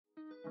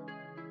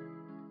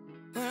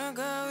When I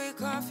go with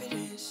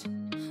confidence,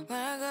 when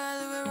I go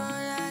to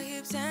roll our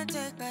hips and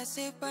take back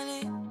sip on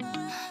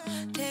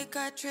it, take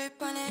a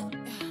trip on it.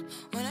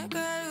 When I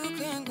go, you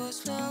can go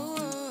slow.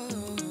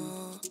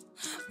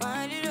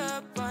 Wind it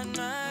up all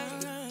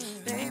night,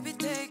 baby,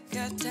 take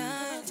your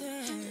time.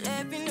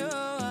 Let me know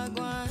I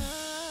want.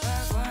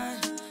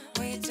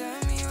 When you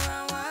turn me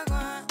around, I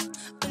want.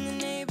 When the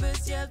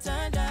neighbors yell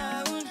turn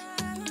down,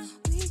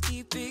 we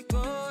keep it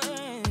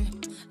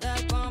going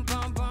like bum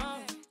bum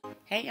bum.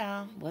 Hey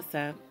y'all, what's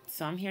up?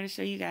 So I'm here to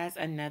show you guys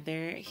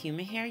another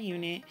human hair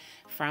unit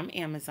from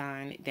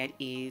Amazon that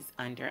is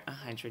under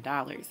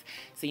 $100.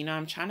 So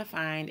I'm trying to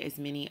find as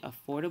many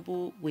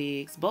affordable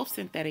wigs, both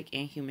synthetic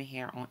and human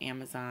hair, on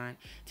Amazon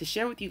to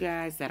share with you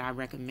guys that I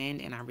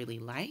recommend and I really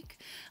like.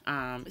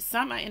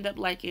 Some I end up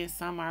liking,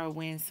 some are a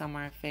win, some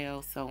are a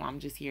fail. So I'm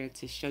just here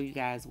to show you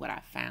guys what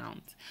I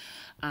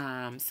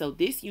found. So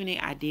this unit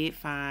I did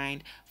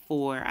find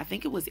for, I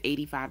think it was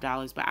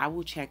 $85, but I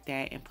will check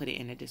that and put it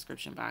in the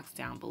description box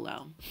down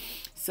below.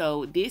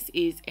 So this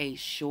is a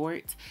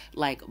short,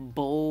 like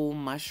bowl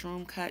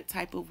mushroom cut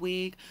type of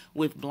wig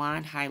with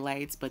blonde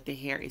highlights, but the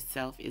hair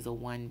itself is a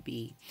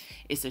 1B.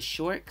 It's a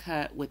short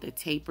cut with a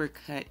taper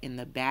cut in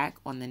the back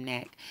on the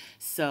neck.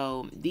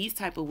 So these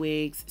type of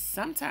wigs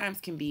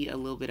sometimes can be a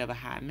little bit of a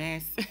hot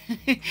mess,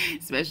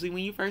 especially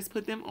when you first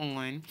put them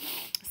on.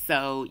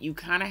 So you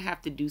kind of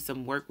have to do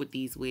some work with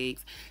these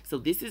wigs. So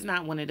this is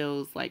not one of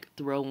those like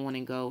throw on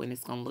and go and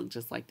it's gonna look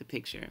just like the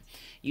picture.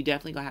 You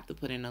definitely gonna have to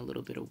put in a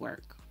little bit of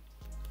work.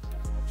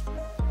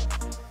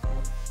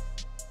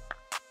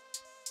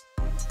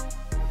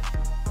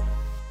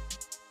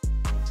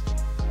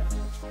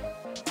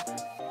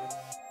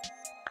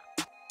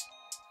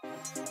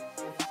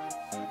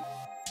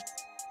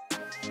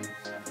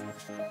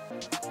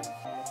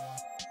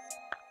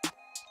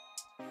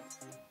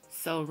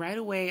 So right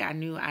away, I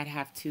knew I'd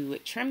have to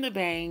trim the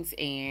bangs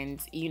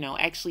and,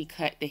 actually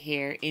cut the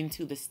hair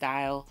into the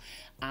style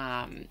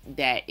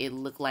that it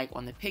looked like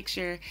on the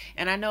picture.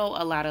 And I know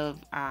a lot of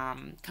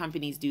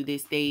companies do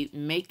this. They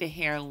make the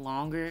hair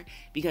longer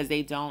because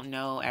they don't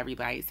know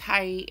everybody's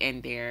height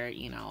and their,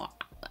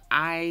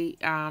 eye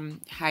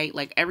height,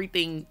 like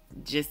everything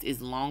just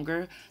is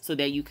longer so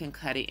that you can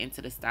cut it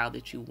into the style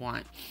that you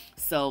want.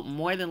 So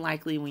more than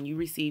likely when you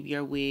receive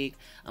your wig,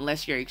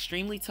 unless you're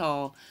extremely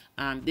tall,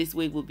 this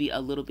wig will be a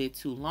little bit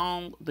too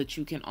long, but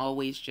you can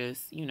always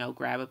just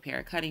grab a pair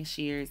of cutting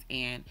shears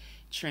and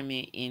trim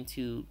it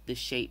into the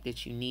shape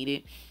that you need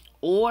it.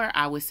 Or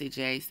I would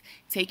suggest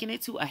taking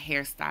it to a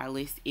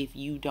hairstylist if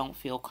you don't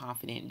feel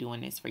confident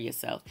doing this for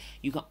yourself.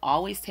 You can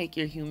always take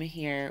your human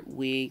hair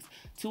wigs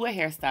to a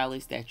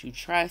hairstylist that you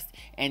trust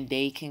and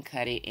they can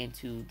cut it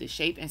into the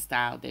shape and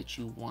style that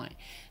you want.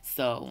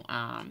 So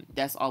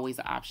that's always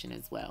an option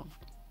as well.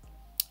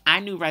 I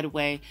knew right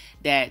away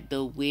that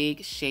the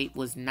wig shape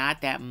was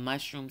not that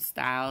mushroom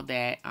style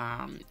that,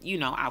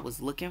 I was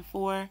looking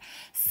for.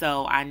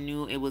 So I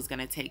knew it was going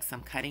to take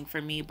some cutting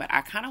for me, but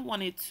I kind of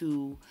wanted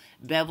to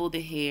bevel the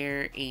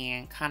hair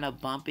and kind of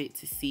bump it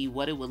to see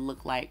what it would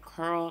look like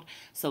curled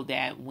so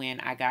that when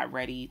I got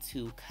ready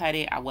to cut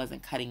it, I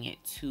wasn't cutting it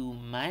too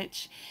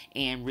much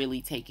and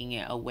really taking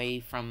it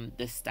away from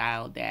the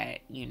style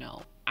that,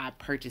 I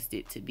purchased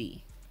it to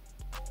be.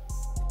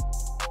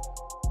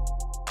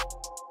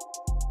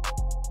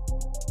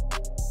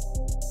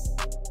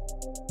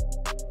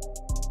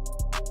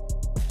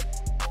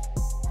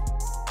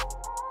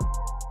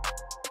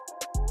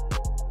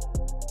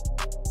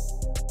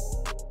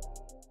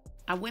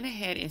 I went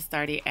ahead and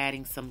started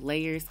adding some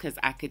layers because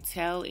I could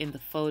tell in the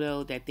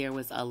photo that there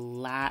was a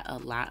lot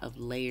of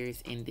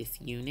layers in this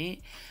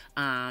unit.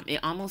 It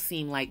almost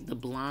seemed like the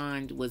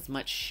blonde was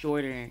much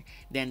shorter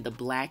than the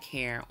black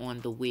hair on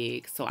the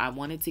wig. So I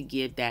wanted to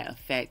give that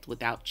effect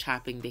without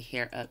chopping the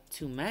hair up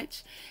too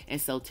much.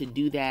 And so to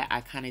do that, I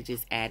kind of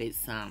just added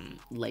some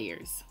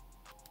layers.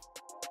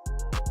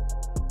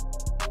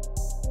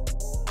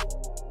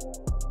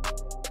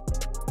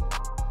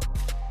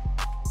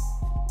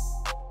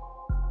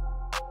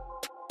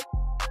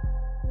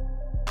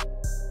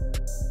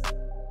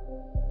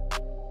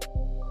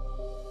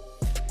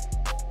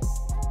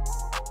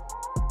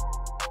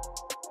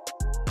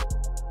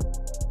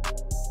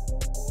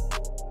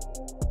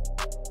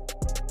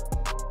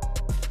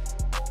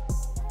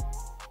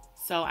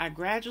 So I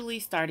gradually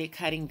started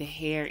cutting the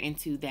hair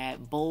into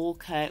that bowl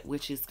cut,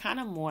 which is kind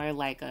of more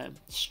like a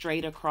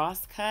straight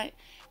across cut.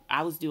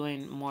 I was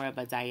doing more of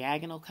a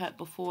diagonal cut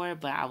before,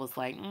 but I was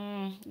like,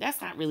 that's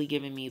not really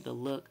giving me the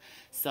look.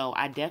 So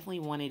I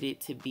definitely wanted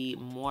it to be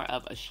more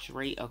of a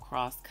straight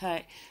across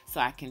cut. So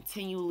I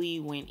continually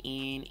went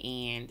in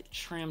and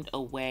trimmed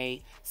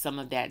away some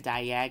of that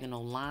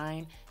diagonal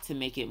line to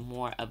make it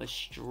more of a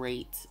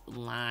straight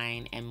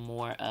line and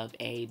more of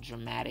a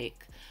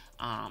dramatic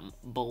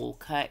bowl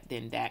cut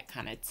than that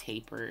kind of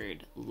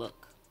tapered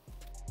look.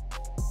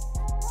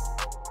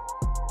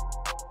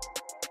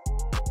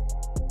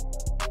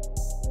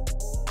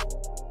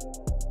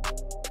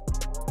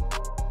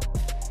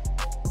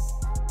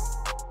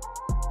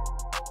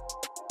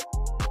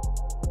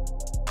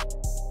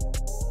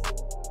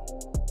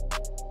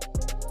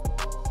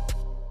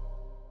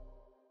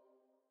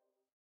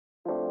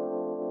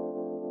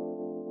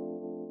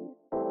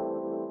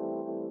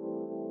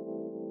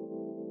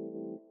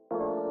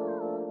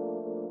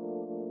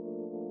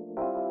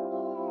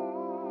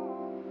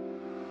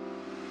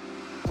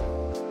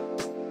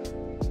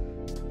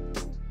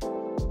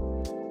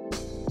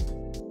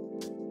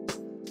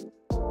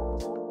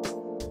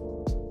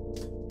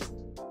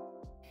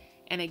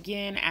 And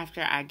again,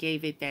 after I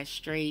gave it that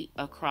straight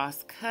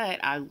across cut,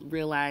 I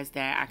realized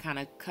that I kind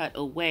of cut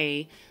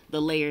away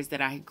the layers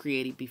that I had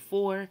created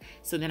before.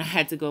 So then I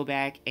had to go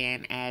back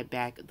and add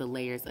back the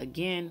layers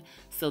again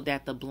so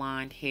that the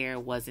blonde hair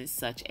wasn't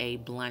such a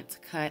blunt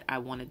cut. I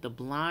wanted the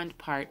blonde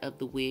part of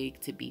the wig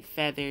to be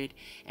feathered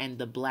and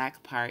the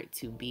black part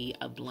to be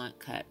a blunt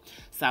cut.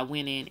 So I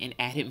went in and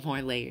added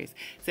more layers.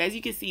 So as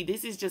you can see,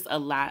 this is just a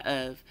lot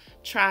of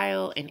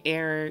trial and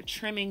error,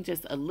 trimming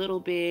just a little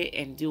bit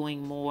and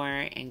doing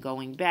more and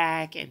going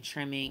back and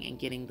trimming and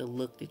getting the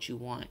look that you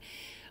want.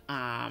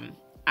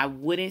 I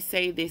wouldn't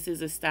say this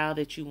is a style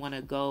that you want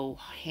to go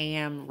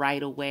ham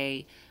right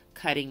away,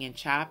 cutting and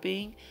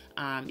chopping.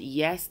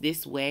 Yes,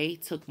 this way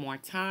took more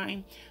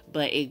time,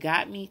 but it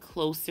got me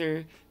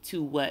closer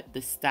to what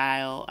the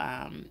style,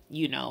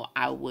 you know,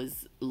 I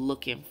was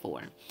looking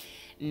for.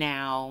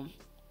 Now,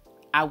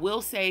 I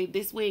will say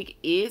this wig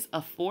is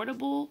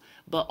affordable,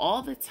 but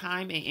all the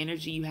time and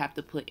energy you have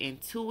to put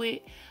into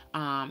it,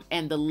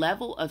 and the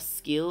level of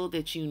skill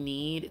that you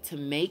need to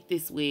make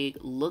this wig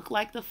look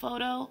like the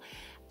photo,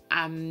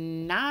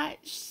 I'm not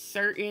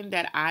certain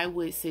that I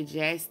would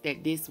suggest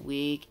that this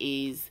wig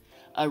is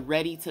a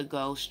ready to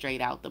go straight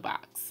out the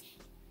box.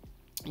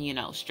 You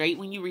know, straight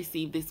when you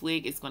receive this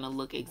wig, it's going to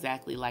look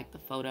exactly like the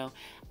photo.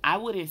 I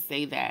wouldn't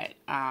say that.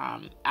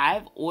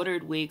 I've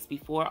ordered wigs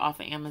before off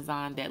of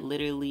Amazon that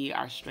literally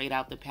are straight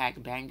out the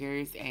pack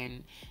bangers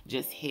and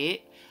just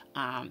hit.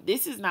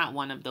 This is not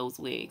one of those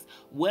wigs.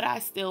 Would I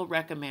still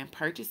recommend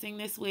purchasing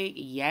this wig?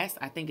 Yes,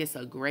 I think it's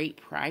a great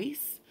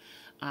price.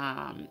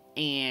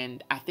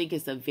 And I think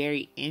it's a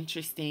very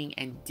interesting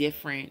and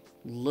different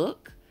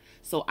look.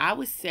 So I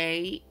would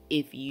say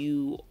if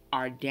you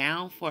are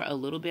down for a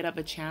little bit of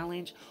a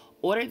challenge,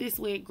 order this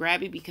wig,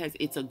 grab it because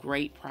it's a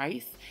great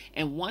price.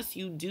 And once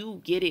you do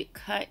get it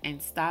cut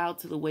and styled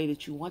to the way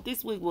that you want,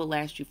 this wig will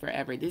last you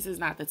forever. This is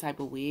not the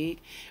type of wig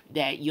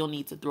that you'll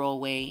need to throw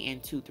away in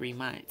 2-3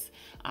 months.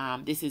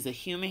 This is a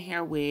human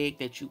hair wig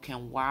that you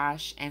can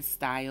wash and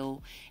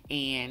style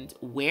and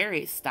wear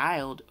it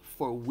styled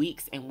for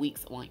weeks and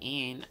weeks on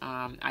end.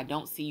 I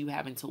don't see you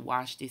having to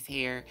wash this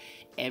hair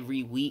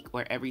every week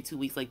or every 2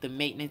 weeks. Like, the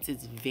maintenance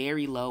is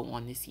very low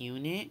on this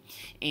unit,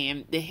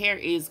 and the hair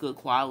is good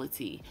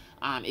quality.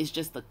 It's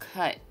just the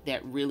cut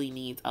that really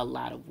needs a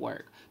lot of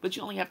work, but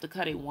you only have to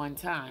cut it one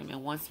time,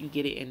 and once you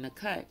get it in the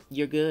cut,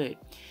 you're good.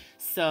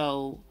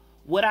 So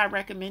would I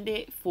recommend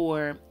it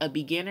for a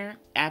beginner?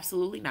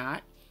 Absolutely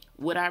not.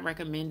 Would I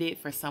recommend it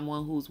for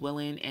someone who's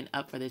willing and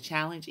up for the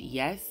challenge?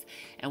 Yes.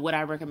 And would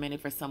I recommend it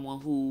for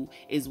someone who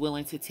is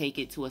willing to take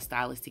it to a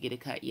stylist to get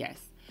it cut? Yes.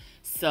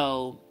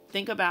 So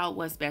think about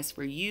what's best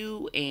for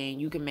you,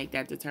 and you can make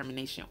that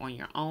determination on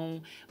your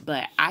own.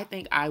 But I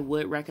think I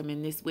would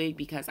recommend this wig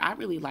because I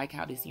really like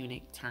how this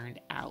unit turned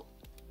out.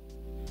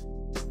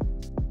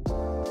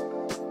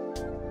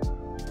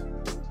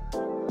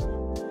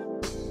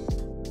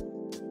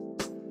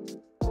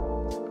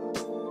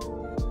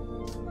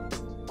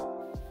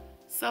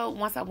 So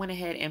once I went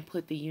ahead and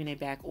put the unit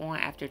back on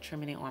after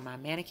trimming it on my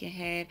mannequin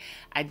head,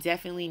 I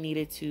definitely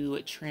needed to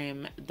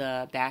trim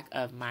the back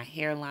of my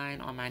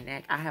hairline on my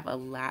neck. I have a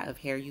lot of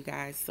hair, you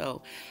guys,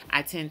 so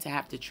I tend to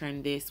have to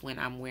trim this when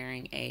I'm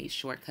wearing a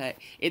shortcut.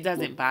 It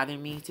doesn't bother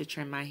me to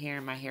trim my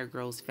hair. My hair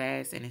grows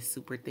fast and it's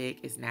super thick.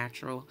 It's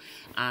natural.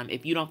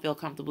 If you don't feel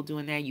comfortable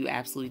doing that, you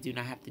absolutely do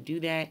not have to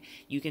do that.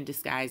 You can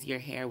disguise your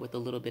hair with a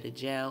little bit of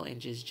gel and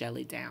just gel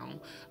it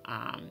down,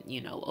 you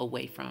know,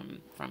 away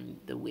from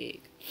the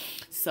wig.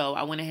 So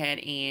I went ahead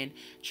and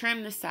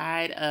trimmed the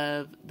side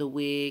of the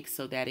wig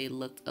so that it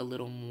looked a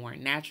little more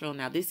natural.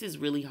 Now, this is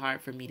really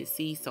hard for me to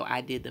see, so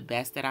I did the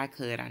best that I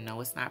could. I know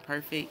it's not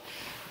perfect,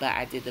 but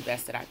I did the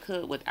best that I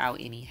could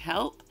without any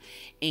help.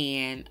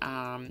 And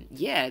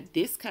yeah,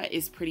 this cut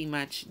is pretty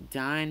much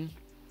done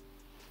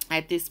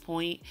at this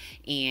point,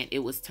 and it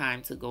was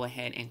time to go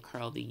ahead and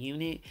curl the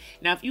unit.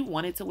 Now, if you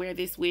wanted to wear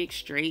this wig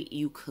straight,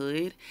 you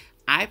could.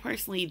 I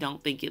personally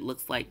don't think it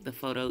looks like the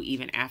photo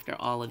even after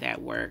all of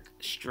that work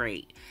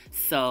straight.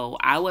 So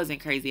I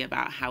wasn't crazy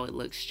about how it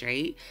looks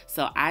straight.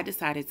 So I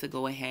decided to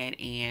go ahead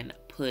and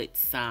put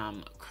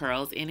some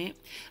curls in it.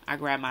 I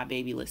grabbed my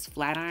Babyliss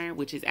flat iron,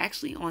 which is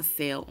actually on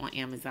sale on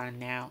Amazon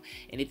now.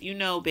 And if you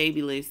know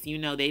Babyliss, you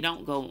know they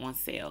don't go on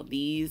sale.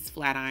 These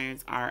flat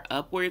irons are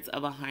upwards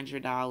of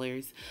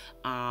 $100.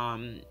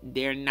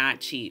 They're not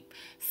cheap.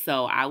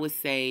 So I would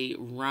say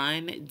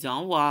run,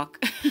 don't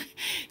walk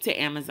to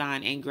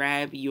Amazon and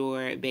grab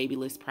your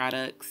Babyliss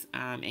products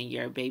and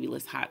your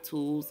Babyliss hot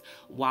tools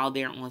while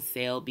they're on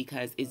sale,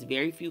 because it's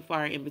very few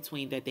far in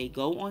between that they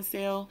go on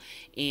sale,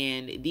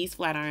 and these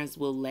flat irons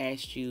will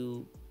last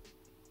you,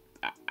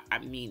 I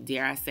mean,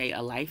 dare I say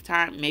a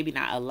lifetime? Maybe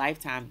not a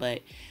lifetime,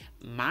 but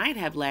mine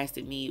have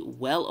lasted me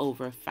well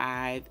over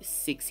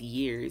 5-6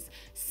 years.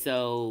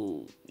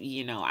 So,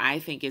 you know, I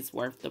think it's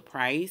worth the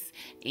price,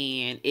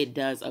 and it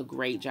does a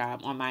great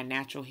job on my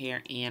natural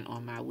hair and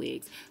on my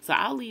wigs. So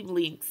I'll leave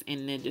links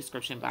in the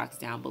description box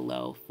down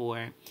below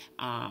for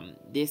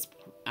this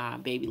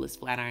Babyliss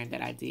flat iron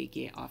that I did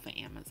get off of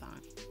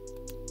Amazon.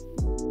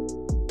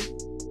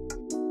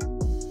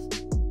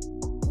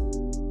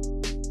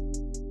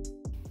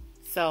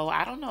 So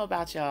I don't know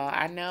about y'all.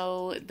 I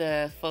know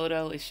the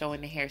photo is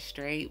showing the hair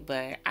straight,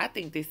 but I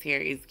think this hair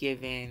is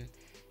giving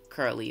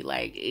curly.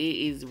 Like, it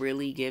is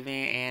really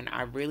giving, and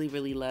I really,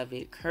 really love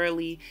it.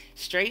 Curly,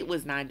 straight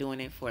was not doing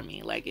it for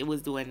me. Like, it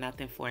was doing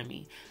nothing for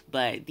me.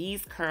 But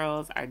these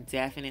curls are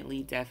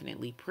definitely,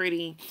 definitely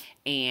pretty,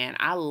 and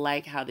I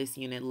like how this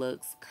unit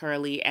looks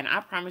curly. And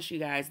I promise you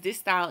guys, this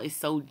style is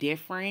so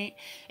different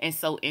and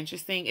so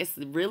interesting. It's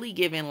really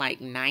giving like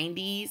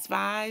 90s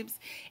vibes,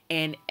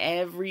 and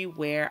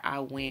everywhere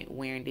I went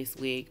wearing this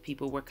wig,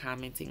 people were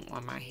commenting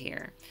on my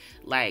hair.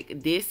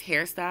 Like, this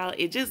hairstyle,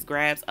 it just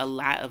grabs a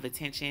lot of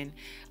attention.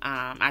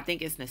 I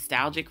think it's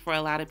nostalgic for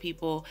a lot of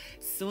people.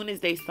 Soon as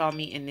they saw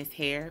me in this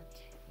hair,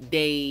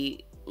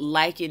 they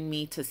likened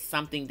me to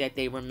something that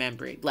they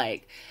remembered.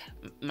 Like,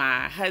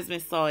 my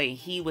husband saw it and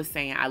he was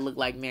saying I look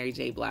like Mary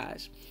J.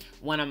 Blige.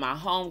 One of my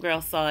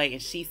homegirls saw it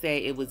and she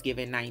said it was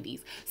giving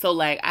 90s. So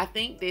like, I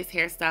think this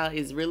hairstyle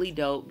is really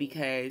dope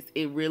because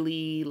it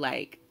really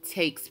like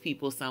takes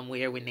people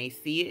somewhere when they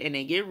see it, and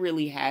they get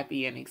really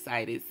happy and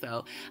excited.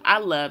 So I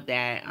love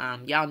that.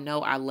 Y'all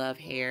know I love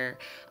hair,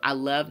 I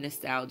love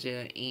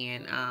nostalgia,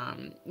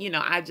 and you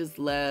know, I just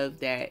love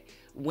that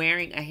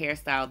wearing a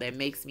hairstyle that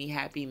makes me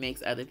happy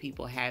makes other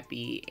people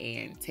happy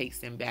and takes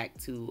them back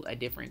to a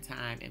different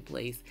time and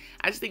place.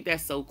 I just think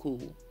that's so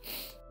cool.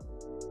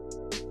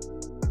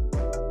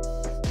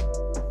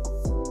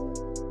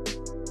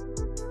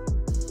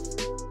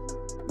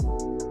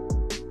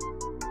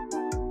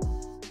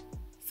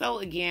 So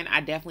again,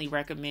 I definitely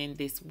recommend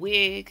this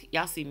wig.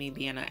 Y'all see me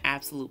being an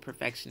absolute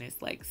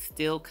perfectionist, like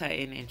still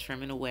cutting and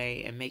trimming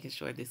away and making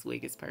sure this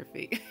wig is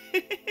perfect.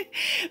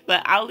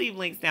 But I'll leave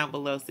links down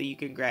below so you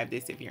can grab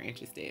this if you're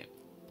interested.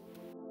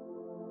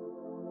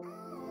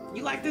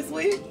 You like this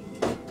wig?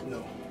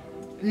 No.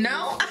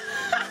 No?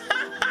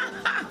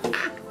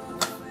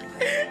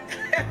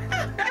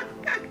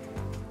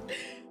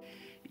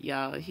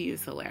 Y'all, he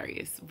is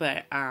hilarious.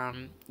 But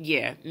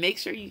yeah, make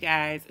sure you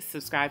guys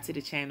subscribe to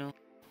the channel.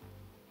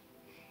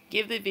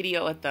 Give the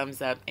video a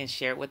thumbs up and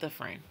share it with a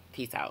friend.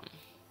 Peace out.